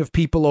hiring of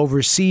people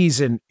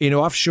overseas and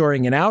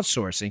offshoring and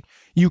outsourcing,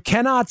 you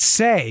cannot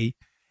say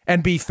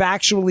and be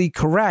factually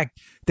correct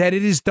that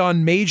it has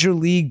done major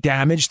league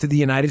damage to the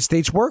United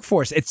States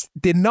workforce.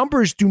 The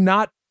numbers do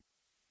not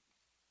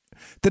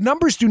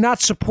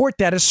support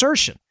that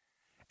assertion.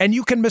 And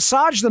you can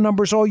massage the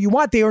numbers all you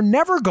want. They are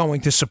never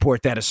going to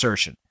support that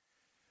assertion.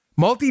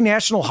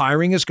 Multinational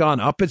hiring has gone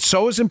up, and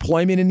so has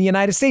employment in the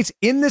United States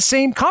in the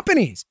same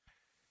companies.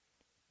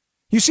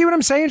 You see what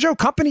I'm saying, Joe?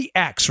 Company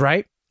X,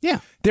 right? Yeah.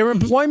 Their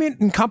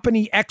employment in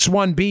Company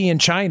X1B in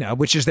China,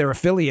 which is their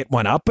affiliate,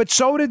 went up, but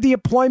so did the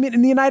employment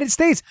in the United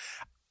States.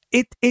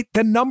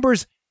 The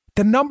numbers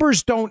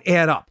don't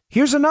add up.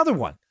 Here's another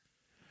one.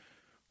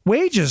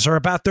 Wages are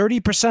about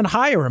 30%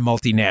 higher in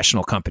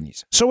multinational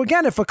companies. So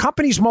again, if a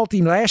company's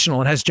multinational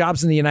and has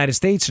jobs in the United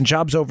States and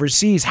jobs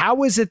overseas,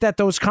 how is it that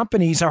those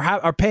companies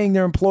are paying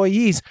their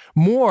employees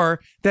more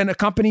than the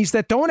companies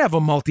that don't have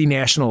a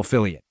multinational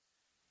affiliate?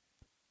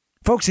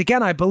 Folks,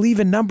 again, I believe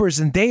in numbers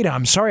and data.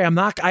 I'm sorry,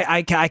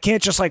 I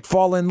can't just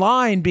fall in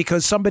line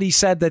because somebody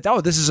said that,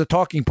 this is a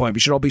talking point, we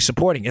should all be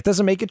supporting. It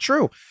doesn't make it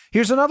true.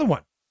 Here's another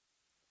one.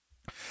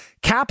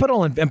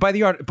 Capital, and by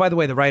the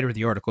way, the writer of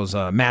the article is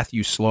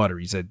Matthew Slaughter.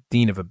 He's a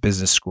dean of a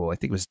business school. I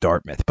think it was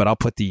Dartmouth, but I'll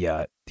put the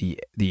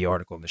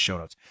article in the show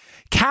notes.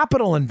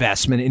 Capital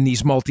investment in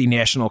these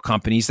multinational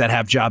companies that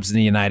have jobs in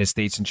the United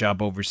States and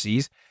jobs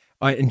overseas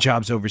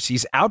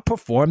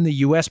outperform the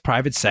U.S.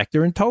 private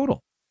sector in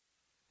total.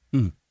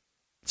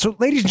 So,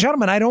 ladies and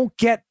gentlemen, I don't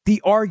get the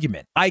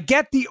argument. I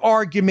get the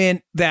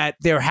argument that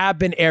there have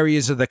been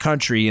areas of the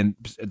country, and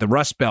the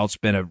Rust Belt's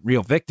been a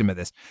real victim of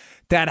this,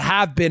 that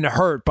have been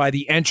hurt by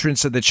the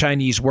entrance of the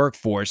Chinese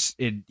workforce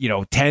in,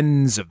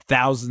 tens of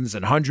thousands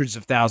and hundreds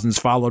of thousands,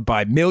 followed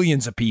by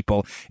millions of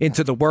people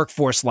into the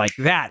workforce like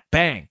that.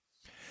 Bang.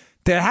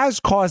 That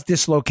has caused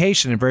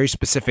dislocation in very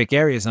specific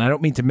areas, and I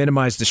don't mean to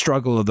minimize the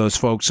struggle of those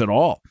folks at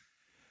all.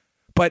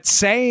 But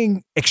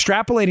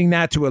extrapolating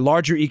that to a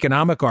larger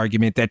economic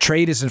argument that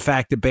trade is in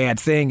fact a bad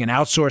thing and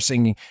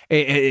outsourcing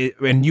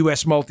and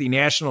U.S.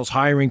 multinationals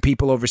hiring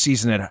people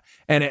overseas and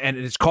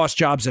it's cost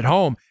jobs at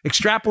home,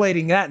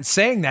 extrapolating that and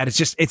saying that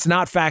it's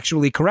not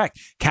factually correct.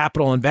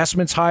 Capital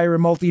investments higher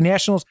in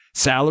multinationals,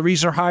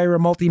 salaries are higher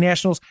in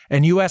multinationals,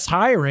 and U.S.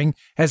 hiring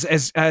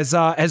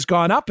has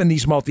gone up in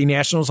these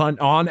multinationals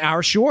on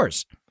our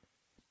shores,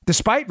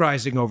 despite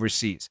rising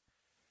overseas.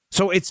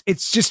 So it's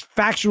just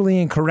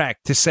factually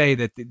incorrect to say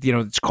that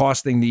it's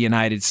costing the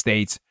United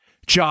States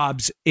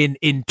jobs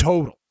in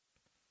total.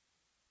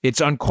 It's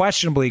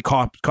unquestionably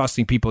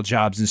costing people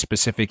jobs in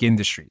specific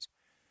industries.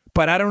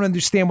 But I don't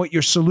understand what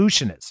your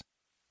solution is.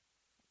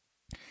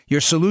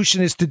 Your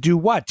solution is to do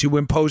what? To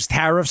impose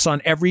tariffs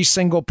on every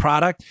single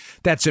product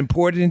that's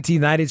imported into the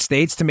United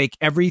States to make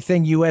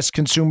everything U.S.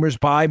 consumers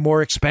buy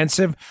more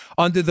expensive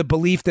under the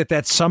belief that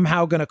that's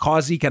somehow going to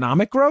cause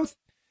economic growth?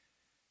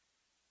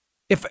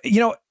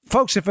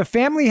 Folks, if a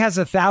family has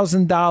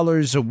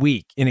 $1,000 a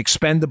week in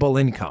expendable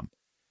income,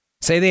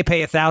 say they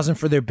pay $1,000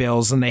 for their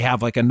bills and they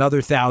have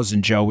another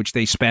 $1,000, Joe, which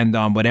they spend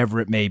on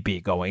whatever it may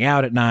be, going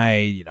out at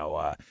night,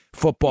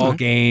 football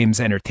games,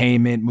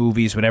 entertainment,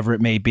 movies, whatever it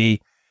may be.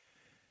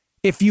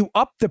 If you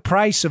up the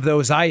price of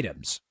those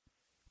items,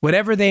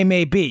 whatever they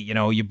may be,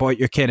 you bought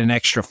your kid an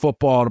extra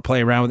football to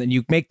play around with, and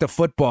you make the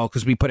football,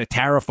 because we put a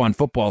tariff on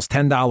footballs,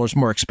 $10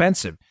 more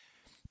expensive.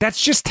 That's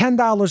just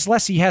 $10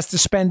 less he has to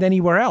spend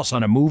anywhere else,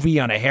 on a movie,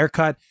 on a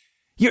haircut.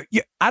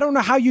 I don't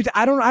know how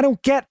I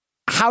don't get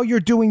how you're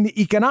doing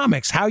the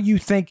economics, how you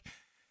think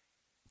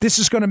this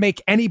is going to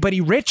make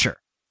anybody richer.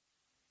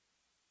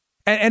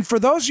 And for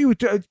those of you,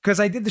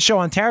 because I did the show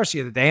on tariffs the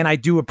other day, and I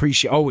do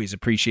always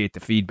appreciate the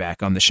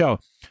feedback on the show.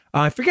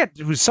 I forget,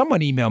 it was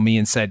someone emailed me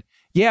and said,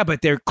 yeah,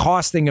 but they're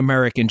costing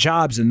American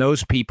jobs, and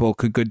those people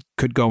could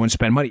go and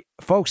spend money.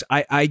 Folks,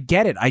 I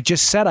get it. I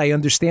just said I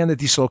understand the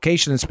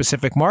dislocation in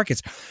specific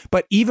markets.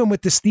 But even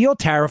with the steel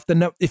tariff,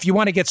 if you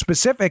want to get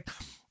specific,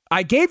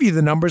 I gave you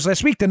the numbers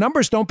last week. The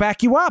numbers don't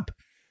back you up.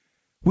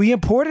 We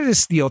imported a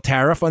steel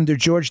tariff under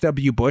George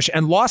W. Bush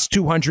and lost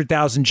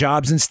 200,000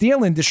 jobs in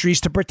steel industries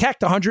to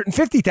protect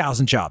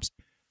 150,000 jobs.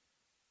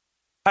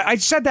 I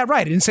said that right.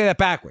 I didn't say that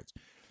backwards.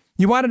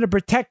 You wanted to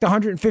protect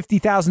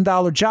 150,000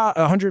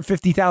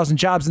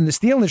 jobs in the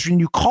steel industry, and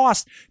you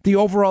cost the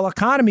overall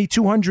economy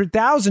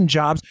 200,000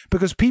 jobs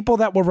because people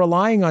that were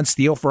relying on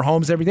steel for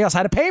homes, everything else,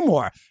 had to pay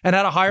more and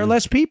had to hire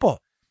less people.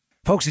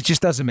 Folks, it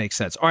just doesn't make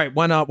sense. All right,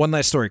 one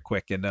last story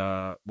quick, and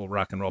we'll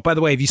rock and roll. By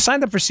the way, have you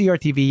signed up for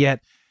CRTV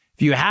yet?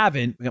 If you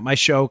haven't, we got my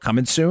show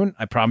coming soon.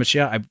 I promise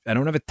you. I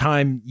don't have a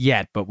time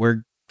yet, but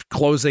we're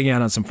closing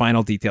in on some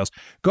final details.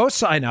 Go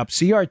sign up,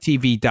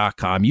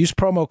 crtv.com. Use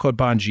promo code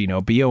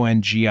Bongino,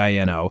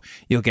 Bongino.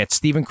 You'll get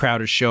Steven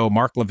Crowder's show,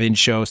 Mark Levin's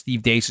show,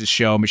 Steve Deace's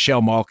show,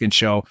 Michelle Malkin's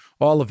show,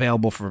 all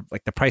available for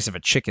like the price of a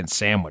chicken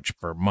sandwich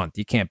per month.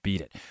 You can't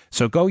beat it.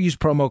 So go use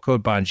promo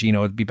code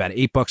Bongino. It'll be about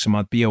 $8 a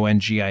month,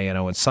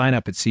 Bongino, and sign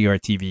up at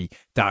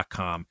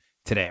crtv.com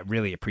today. I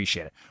really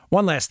appreciate it.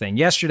 One last thing.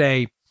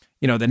 Yesterday,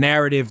 the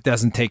narrative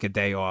doesn't take a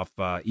day off,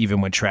 even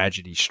when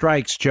tragedy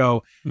strikes.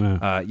 Joe,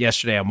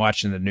 yesterday I'm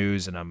watching the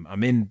news and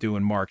I'm in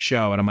doing Mark's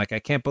show, and I'm like, I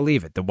can't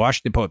believe it. The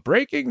Washington Post,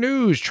 breaking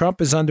news: Trump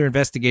is under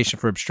investigation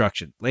for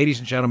obstruction. Ladies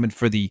and gentlemen,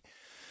 for the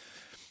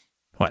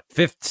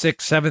fifth,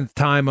 sixth, seventh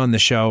time on the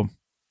show,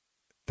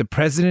 the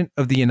President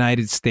of the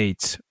United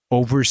States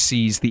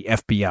oversees the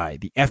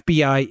FBI. The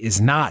FBI is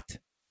not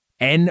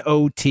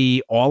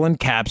N-O-T, all in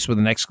caps with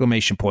an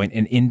exclamation point,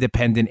 an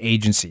independent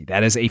agency.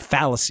 That is a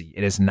fallacy.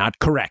 It is not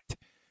correct.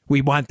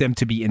 We want them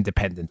to be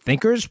independent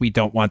thinkers. We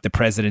don't want the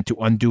president to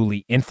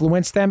unduly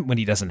influence them when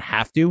he doesn't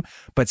have to.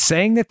 But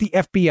saying that the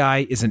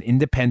FBI is an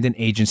independent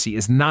agency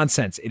is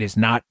nonsense. It is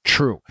not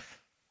true.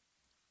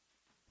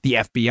 The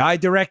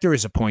FBI director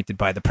is appointed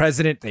by the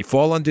president. They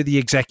fall under the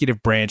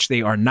executive branch.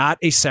 They are not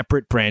a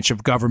separate branch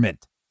of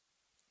government.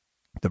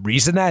 The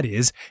reason that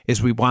is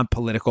we want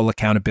political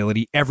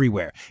accountability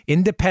everywhere.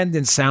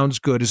 Independence sounds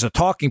good as a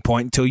talking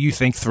point until you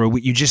think through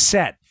what you just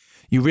said.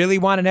 You really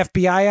want an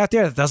FBI out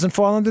there that doesn't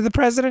fall under the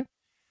president?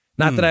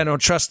 Not that I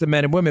don't trust the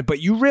men and women, but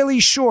you really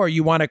sure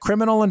you want a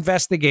criminal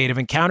investigative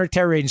and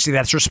counterterror agency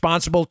that's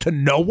responsible to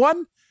no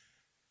one?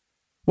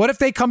 What if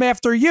they come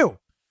after you?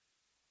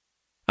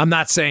 I'm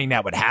not saying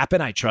that would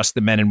happen. I trust the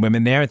men and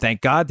women there, and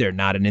thank God they're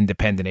not an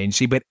independent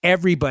agency, but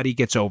everybody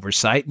gets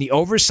oversight, and the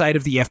oversight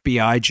of the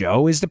FBI,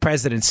 Joe, is the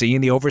presidency,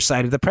 and the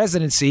oversight of the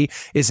presidency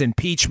is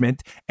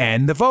impeachment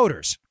and the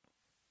voters.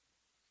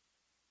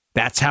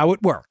 That's how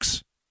it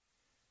works.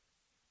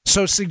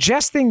 So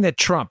suggesting that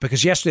Trump,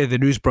 because yesterday the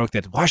news broke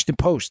that the Washington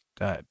Post,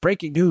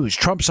 breaking news,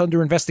 Trump's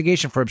under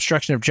investigation for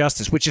obstruction of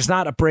justice, which is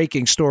not a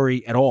breaking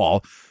story at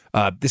all.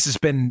 This has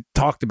been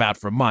talked about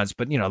for months,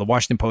 but, the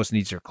Washington Post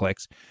needs their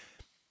clicks.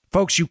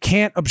 Folks, you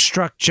can't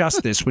obstruct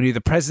justice when you're the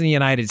president of the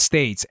United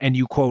States and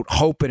you, quote,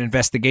 hope an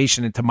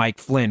investigation into Mike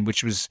Flynn,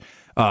 which was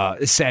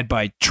said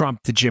by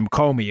Trump to Jim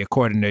Comey,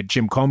 according to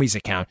Jim Comey's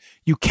account.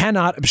 You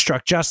cannot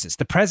obstruct justice.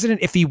 The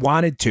president, if he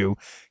wanted to,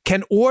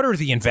 can order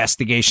the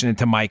investigation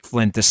into Mike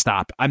Flynn to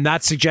stop. I'm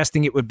not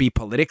suggesting it would be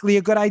politically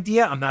a good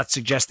idea. I'm not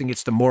suggesting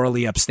it's the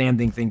morally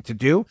upstanding thing to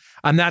do.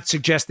 I'm not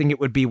suggesting it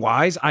would be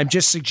wise. I'm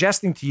just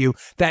suggesting to you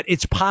that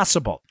it's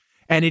possible.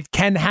 And it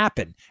can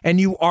happen. And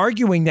you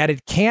arguing that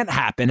it can't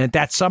happen and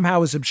that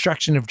somehow is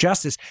obstruction of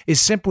justice is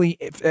simply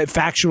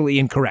factually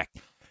incorrect.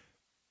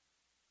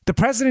 The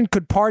president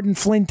could pardon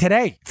Flynn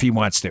today if he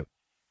wants to.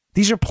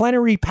 These are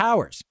plenary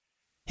powers.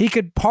 He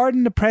could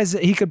pardon the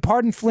president. He could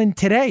pardon Flynn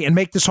today and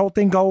make this whole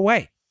thing go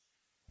away.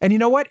 And you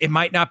know what? It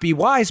might not be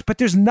wise, but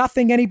there's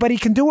nothing anybody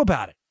can do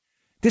about it.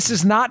 This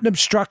is not an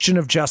obstruction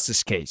of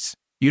justice case.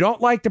 You don't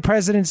like the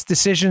president's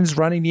decisions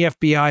running the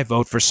FBI,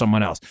 vote for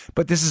someone else.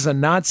 But this is a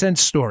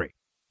nonsense story.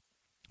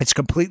 It's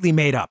completely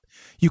made up.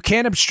 You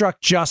can't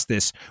obstruct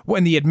justice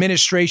when the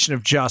administration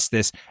of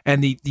justice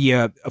and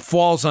the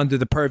falls under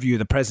the purview of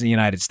the president of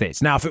the United States.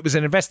 Now, if it was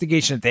an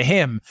investigation into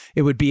him,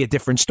 it would be a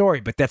different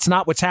story. But that's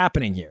not what's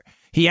happening here.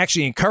 He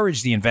actually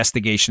encouraged the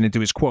investigation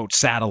into his, quote,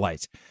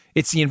 satellites.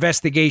 It's the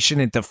investigation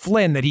into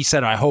Flynn that he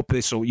said, I hope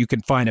you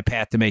can find a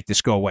path to make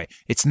this go away.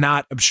 It's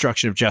not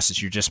obstruction of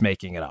justice. You're just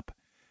making it up.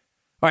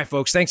 All right,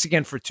 folks, thanks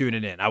again for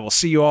tuning in. I will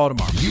see you all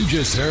tomorrow. You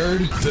just heard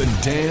The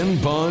Dan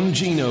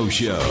Bongino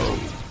Show.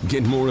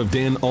 Get more of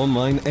Dan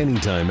online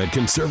anytime at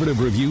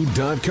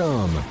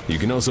conservativereview.com. You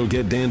can also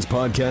get Dan's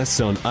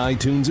podcasts on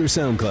iTunes or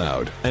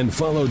SoundCloud. And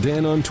follow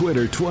Dan on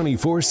Twitter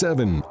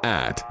 24/7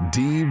 at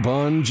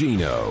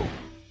DBongino.